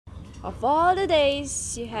Of all the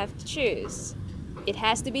days you have to choose, it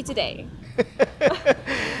has to be today.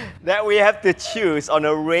 That we have to choose on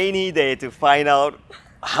a rainy day to find out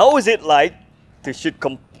how is it like to shoot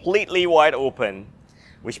completely wide open,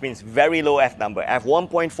 which means very low f number,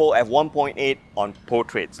 f1.4, f1.8 on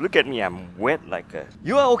portraits. Look at me, I'm wet like a...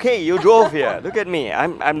 You are okay, you drove here. Look at me,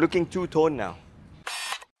 I'm looking two-tone now.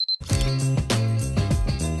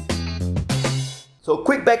 So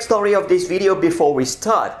quick backstory of this video before we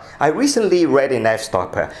start. I recently read in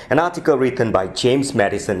F.4, an article written by James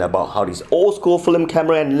Madison about how these old school film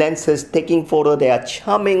camera and lenses taking photo, they are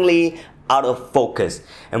charmingly out of focus.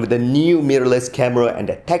 And with the new mirrorless camera and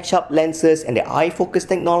the tech-sharp lenses and the eye focus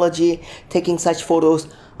technology, taking such photos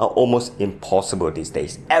are almost impossible these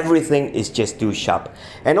days. Everything is just too sharp.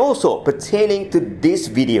 And also, pertaining to this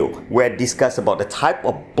video where I discuss about the type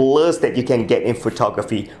of blurs that you can get in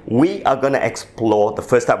photography, we are gonna explore the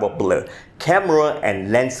first type of blur, camera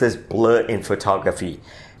and lenses blur in photography.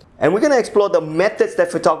 And we're gonna explore the methods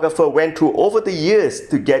that photographer went through over the years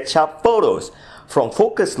to get sharp photos, from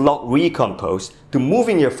focus lock recompose to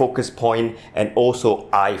moving your focus point and also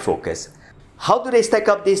eye focus. How do they stack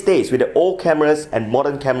up these days with the old cameras and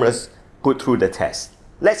modern cameras put through the test?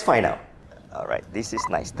 Let's find out. Alright, this is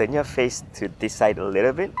nice. Turn your face to this side a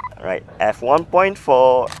little bit. Alright,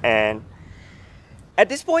 f1.4, and at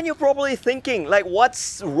this point you're probably thinking, like,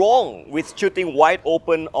 what's wrong with shooting wide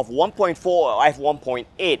open of 1.4 or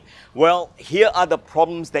f1.8? Well, here are the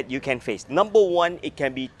problems that you can face. Number one, it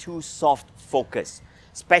can be too soft focus,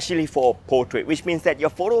 especially for a portrait, which means that your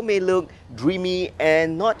photo may look dreamy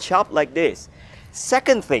and not sharp like this.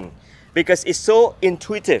 Second thing, because it's so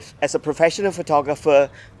intuitive as a professional photographer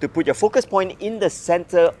to put your focus point in the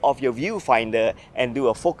center of your viewfinder and do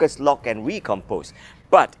a focus lock and recompose.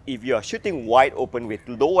 But if you're shooting wide open with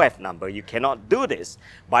low f number, you cannot do this.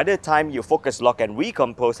 By the time you focus lock and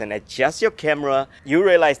recompose and adjust your camera, you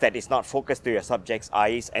realize that it's not focused to your subject's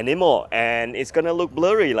eyes anymore, and it's gonna look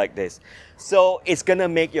blurry like this. So it's gonna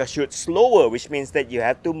make your shoot slower, which means that you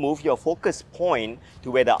have to move your focus point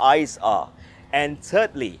to where the eyes are. And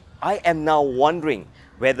thirdly, I am now wondering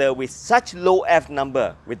whether with such low f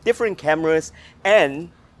number, with different cameras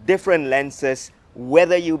and different lenses,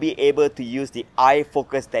 whether you'll be able to use the eye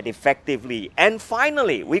focus that effectively. And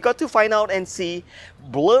finally, we got to find out and see,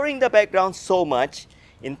 blurring the background so much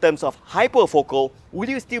in terms of hyperfocal, will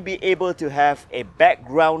you still be able to have a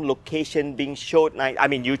background location being showed nice? I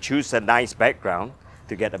mean, you choose a nice background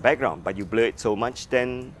to get a background, but you blur it so much,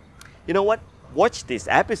 then you know what? Watch this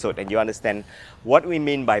episode and you understand what we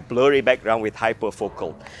mean by blurry background with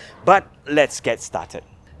hyperfocal. But let's get started.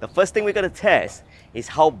 The first thing we're going to test is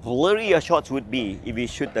how blurry your shots would be if you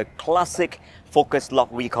shoot the classic focus lock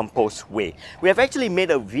recompose way. We have actually made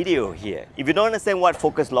a video here. If you don't understand what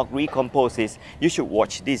focus lock recompose is, you should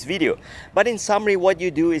watch this video. But in summary, what you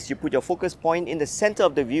do is you put your focus point in the center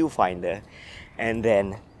of the viewfinder and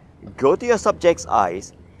then go to your subject's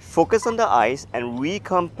eyes, focus on the eyes and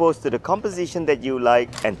recompose to the composition that you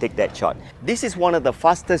like and take that shot. This is one of the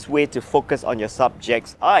fastest ways to focus on your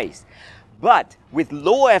subject's eyes. But with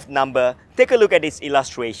low f number, take a look at this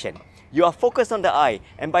illustration. You are focused on the eye,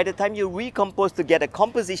 and by the time you recompose to get a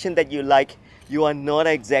composition that you like, you are not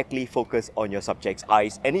exactly focused on your subject's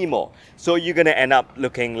eyes anymore. So you're gonna end up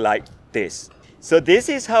looking like this. So this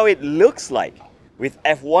is how it looks like. With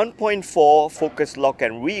f1.4 focus lock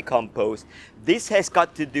and recompose, this has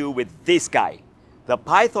got to do with this guy, the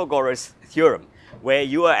Pythagoras theorem, where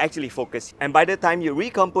you are actually focused, and by the time you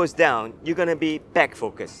recompose down, you're gonna be back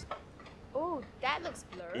focused. Oh, that looks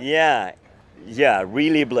blurry. Yeah,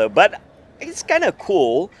 really blur. But it's kind of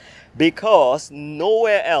cool because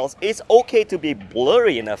nowhere else, it's okay to be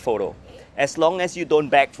blurry in a photo as long as you don't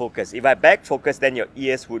back focus. If I back focus, then your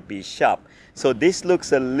ears would be sharp. So this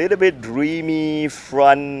looks a little bit dreamy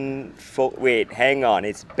front. Wait, hang on,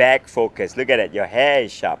 it's back focus. Look at it, your hair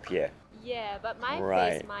is sharp here. Yeah, but my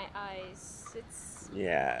face, my eyes,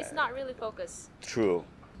 it's not really focused. True.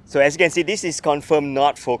 So as you can see, this is confirmed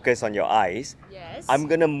not focused on your eyes. Yes. I'm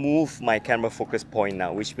gonna move my camera focus point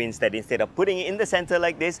now, which means that instead of putting it in the center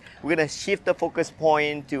like this, we're gonna shift the focus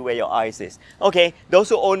point to where your eyes is. Okay, those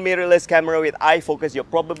who own mirrorless camera with eye focus, you're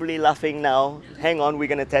probably laughing now. Hang on, we're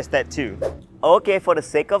gonna test that too. Okay, for the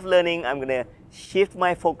sake of learning, I'm gonna shift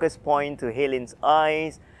my focus point to Helen's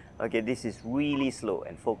eyes. Okay, this is really slow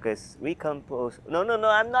and focus, recompose. No,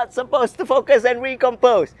 I'm not supposed to focus and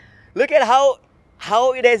recompose. Look at how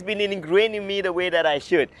it has been ingrained in me the way that I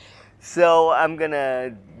shoot. So I'm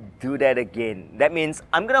gonna do that again. That means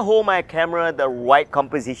I'm gonna hold my camera the right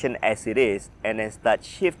composition as it is and then start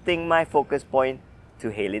shifting my focus point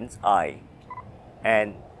to Helen's eye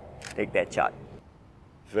and take that shot.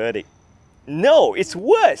 Verdict. No, it's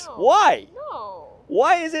worse. No. Why? No.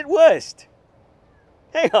 Why is it worst?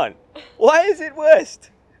 Hang on. Why is it worst?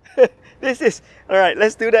 This is... Alright,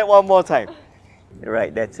 let's do that one more time.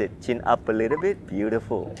 Right, that's it. Chin up a little bit.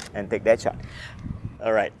 Beautiful. And take that shot.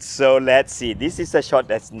 Alright, so let's see. This is a shot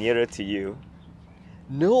that's nearer to you.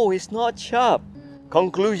 No, it's not sharp.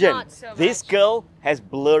 Conclusion. Not so this much. girl has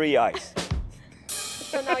blurry eyes.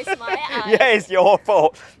 So now it's my eye. Yeah, it's your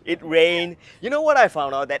fault. It rained. You know what I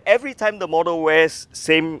found out? That every time the model wears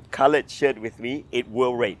same colored shirt with me, it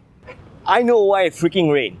will rain. I know why it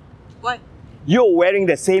freaking rain. Why? You're wearing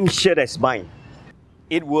the same shirt as mine.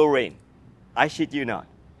 It will rain. I shit you not.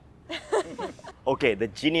 Okay, the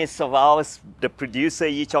genius of ours, the producer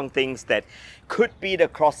Yi Chong, thinks that could be the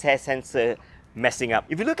crosshair sensor messing up.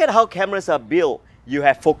 If you look at how cameras are built, you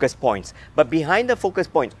have focus points. But behind the focus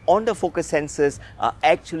points, on the focus sensors are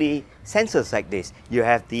actually sensors like this. You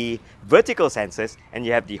have the vertical sensors and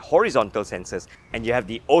you have the horizontal sensors and you have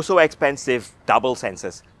the also expensive double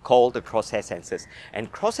sensors called the crosshair sensors.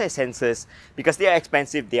 And crosshair sensors, because they are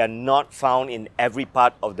expensive, they are not found in every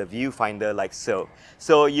part of the viewfinder like so.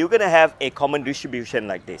 So you're gonna have a common distribution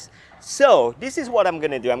like this. So this is what I'm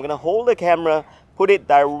gonna do. I'm gonna hold the camera, put it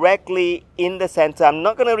directly in the center. I'm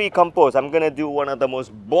not gonna recompose. I'm gonna do one of the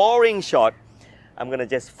most boring shots. I'm gonna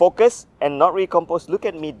just focus and not recompose. Look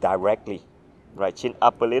at me directly. Right, chin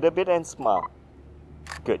up a little bit and smile.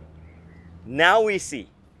 Good. Now we see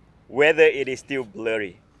whether it is still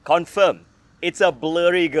blurry. Confirm, it's a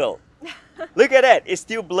blurry girl. Look at that, it's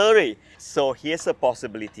still blurry. So here's a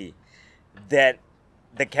possibility that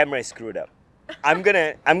the camera is screwed up. I'm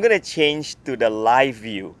gonna change to the live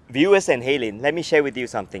view. Viewers and Haylin, let me share with you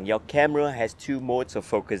something. Your camera has two modes of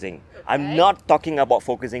focusing. Okay. I'm not talking about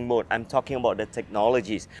focusing mode, I'm talking about the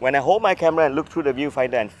technologies. When I hold my camera and look through the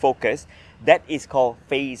viewfinder and focus, that is called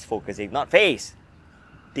phase focusing, not face,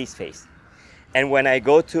 this face. And when I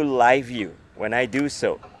go to live view, when I do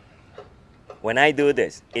so, when I do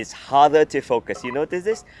this, it's harder to focus. You notice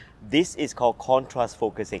this? This is called contrast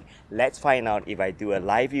focusing. Let's find out if I do a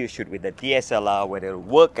live view shoot with the DSLR, whether it'll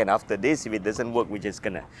work. And after this, if it doesn't work, we're just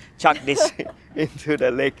gonna chuck this into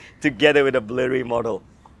the lake together with a blurry model.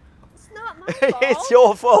 It's not my fault. It's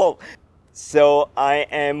your fault. So I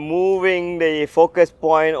am moving the focus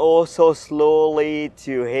point also slowly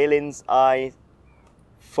to Haylin's eye.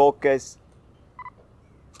 Focus.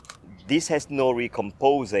 This has no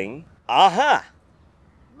recomposing. Aha!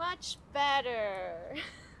 Much better.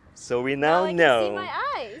 So we now I know. can see my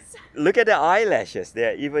eyes. Look at the eyelashes,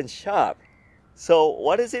 they're even sharp. So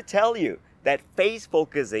what does it tell you? That phase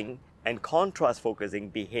focusing and contrast focusing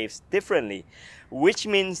behaves differently, which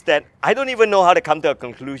means that I don't even know how to come to a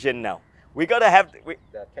conclusion now. We gotta have...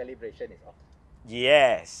 The calibration is off.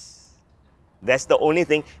 Yes. That's the only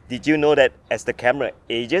thing. Did you know that as the camera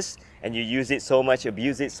ages and you use it so much,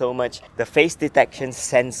 abuse it so much, the face detection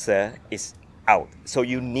sensor is out. So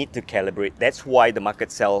you need to calibrate. That's why the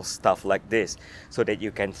market sells stuff like this, so that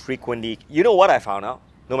you can frequently... You know what I found out?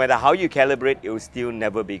 No matter how you calibrate, it will still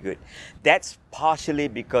never be good. That's partially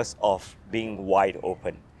because of being wide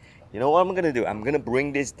open. You know what I'm gonna do? I'm gonna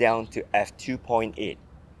bring this down to f2.8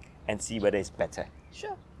 and see whether it's better.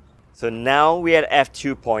 Sure. So now we're at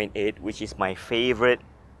f2.8, which is my favorite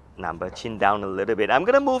number. Chin down a little bit. I'm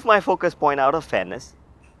gonna move my focus point out of fairness.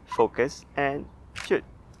 Focus and shoot.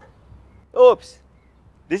 Oops!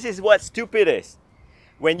 This is what stupid is.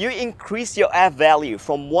 When you increase your f value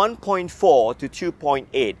from 1.4 to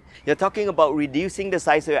 2.8, you're talking about reducing the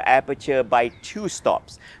size of your aperture by 2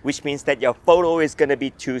 stops, which means that your photo is gonna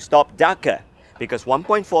be 2 stops darker. Because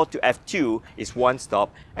 1.4 to f2 is 1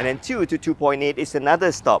 stop, and then 2 to 2.8 is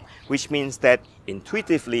another stop, which means that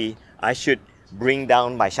intuitively, I should bring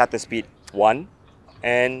down my shutter speed 1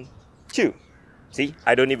 and 2. See,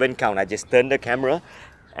 I don't even count, I just turn the camera,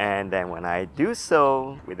 and then when I do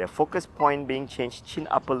so, with the focus point being changed, chin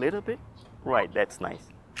up a little bit, right, that's nice.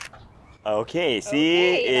 Okay,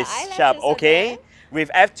 see, it's sharp, okay? With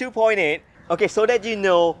f2.8, okay, so that you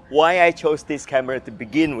know why I chose this camera to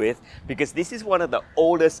begin with, because this is one of the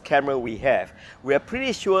oldest camera we have. We are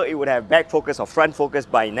pretty sure it would have back focus or front focus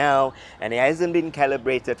by now, and it hasn't been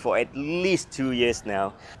calibrated for at least 2 years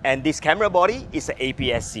now. And this camera body is an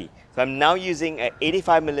APS-C. So I'm now using an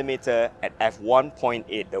 85mm at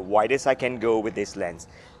f1.8, the widest I can go with this lens.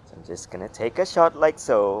 So I'm just gonna take a shot like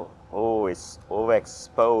so. Oh, it's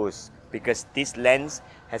overexposed because this lens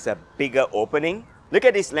has a bigger opening. Look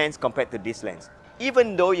at this lens compared to this lens.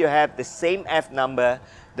 Even though you have the same f number,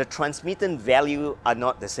 the transmittance value are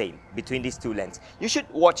not the same between these two lenses. You should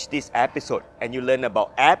watch this episode and you learn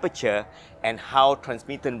about aperture and how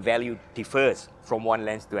transmittance value differs from one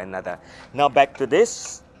lens to another. Now back to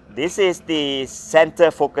this. This is the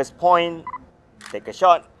center focus point. Take a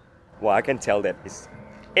shot. Well, I can tell that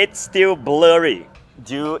it's still blurry.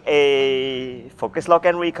 Do a focus lock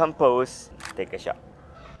and recompose. Take a shot.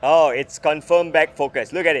 Oh, it's confirmed back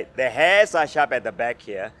focus. Look at it. The hairs are sharp at the back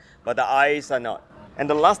here, but the eyes are not. And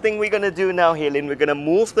the last thing we're going to do now, Helen, we're going to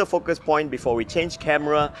move the focus point before we change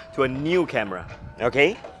camera to a new camera.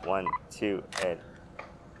 Okay? 1, 2, and...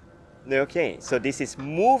 Okay, so this is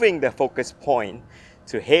moving the focus point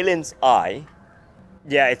to Helen's eye.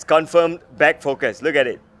 Yeah, it's confirmed back focus. Look at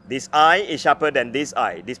it. This eye is sharper than this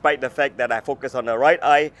eye. Despite the fact that I focus on the right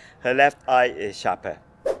eye, her left eye is sharper.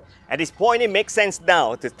 At this point, it makes sense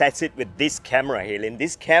now to test it with this camera, Helen.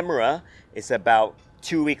 This camera is about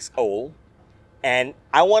 2 weeks old. And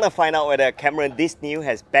I want to find out whether a camera this new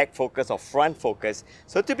has back focus or front focus.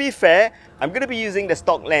 So to be fair, I'm going to be using the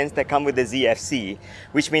stock lens that come with the ZFC,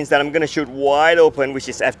 which means that I'm going to shoot wide open, which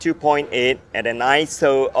is f2.8 at an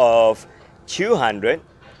ISO of 200.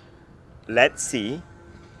 Let's see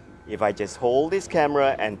if I just hold this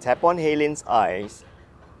camera and tap on Helen's eyes.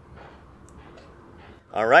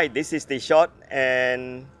 Alright, this is the shot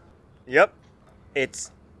and yep,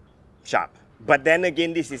 it's sharp. But then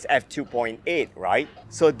again, this is f2.8, right?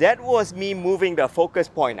 So that was me moving the focus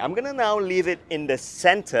point. I'm gonna now leave it in the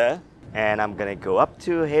center and I'm gonna go up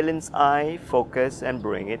to Helen's eye, focus and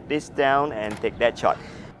bring it this down and take that shot.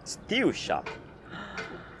 Still sharp.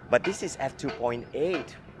 But this is f2.8,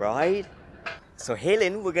 right? So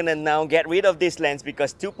Helen, we're gonna now get rid of this lens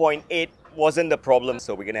because 2.8 wasn't the problem.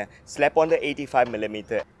 So we're gonna slap on the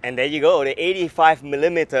 85mm. And there you go, the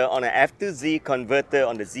 85mm on an f2Z converter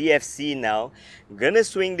on the ZFC now. I'm gonna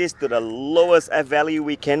swing this to the lowest f value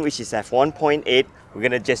we can, which is f1.8. We're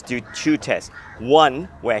gonna just do 2 tests. One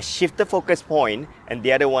where I shift the focus point, and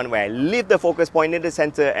the other one where I leave the focus point in the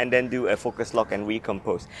center and then do a focus lock and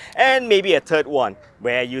recompose. And maybe a third one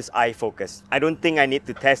where I use eye focus. I don't think I need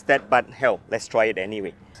to test that, but hell, let's try it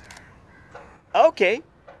anyway. Okay,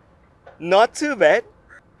 not too bad.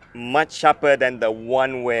 Much sharper than the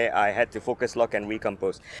one where I had to focus lock and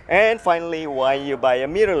recompose. And finally, why you buy a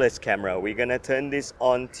mirrorless camera? We're gonna turn this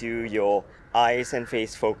on to your eyes and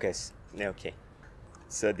face focus. Okay.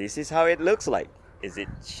 So this is how it looks like. Is it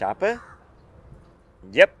sharper?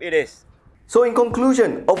 Yep, it is. So in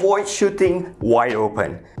conclusion, avoid shooting wide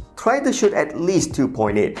open. Try to shoot at least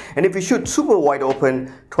 2.8. And if you shoot super wide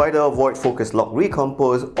open, try to avoid focus lock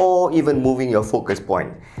recompose or even moving your focus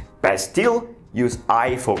point. Best still, use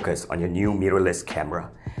eye focus on your new mirrorless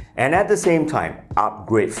camera. And at the same time,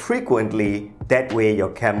 upgrade frequently. That way your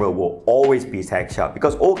camera will always be tag sharp,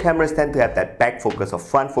 because old cameras tend to have that back focus or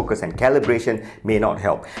front focus, and calibration may not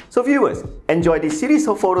help. So viewers, enjoy this series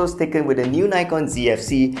of photos taken with a new Nikon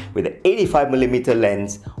ZFC with an 85mm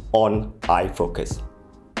lens on eye focus.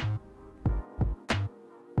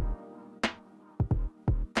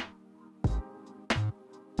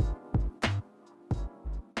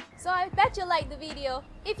 So I bet you liked the video.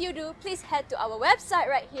 If you do, please head to our website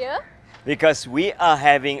right here. Because we are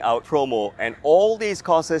having our promo, and all these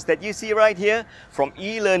courses that you see right here, from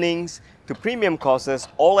e-learnings to premium courses,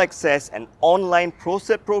 all access and online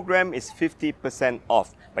ProCert program is 50%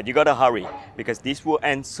 off. But you gotta hurry because this will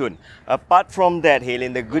end soon. Apart from that,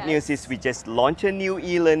 Helen, the good news is we just launched a new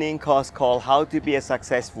e-learning course called How to Be a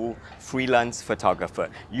Successful Freelance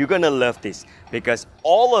Photographer. You're gonna love this because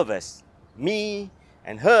all of us, me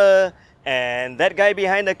and her, and that guy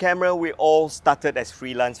behind the camera, we all started as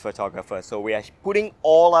freelance photographers. So we are putting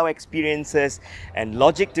all our experiences and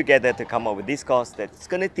logic together to come up with this course that's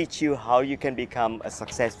going to teach you how you can become a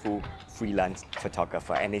successful freelance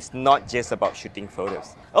photographer. And it's not just about shooting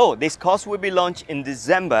photos. Oh, this course will be launched in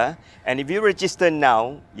December. And if you register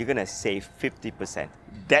now, you're going to save 50%.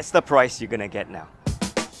 That's the price you're going to get now.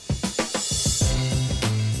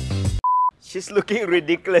 She's looking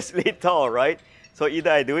ridiculously tall, right? So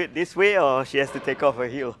either I do it this way or she has to take off her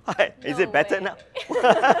heel. Is it better now?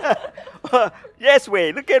 Yes,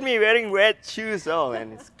 wait. Look at me wearing red shoes. Oh,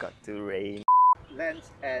 and it's got to rain.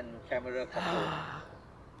 Lens and camera combo.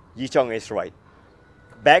 Yi Chong is right.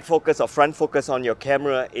 Back focus or front focus on your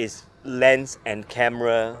camera is lens and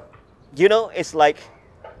camera. You know, it's like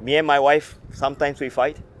me and my wife, sometimes we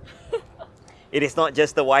fight. It is not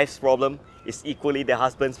just the wife's problem. It's equally the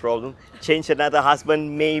husband's problem. Change another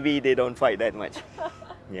husband, maybe they don't fight that much.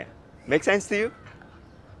 Yeah. Make sense to you?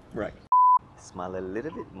 Right. Smile a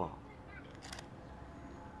little bit more.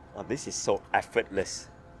 Oh, this is so effortless.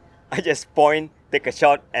 I just point, take a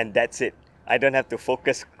shot, and that's it. I don't have to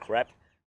focus crap.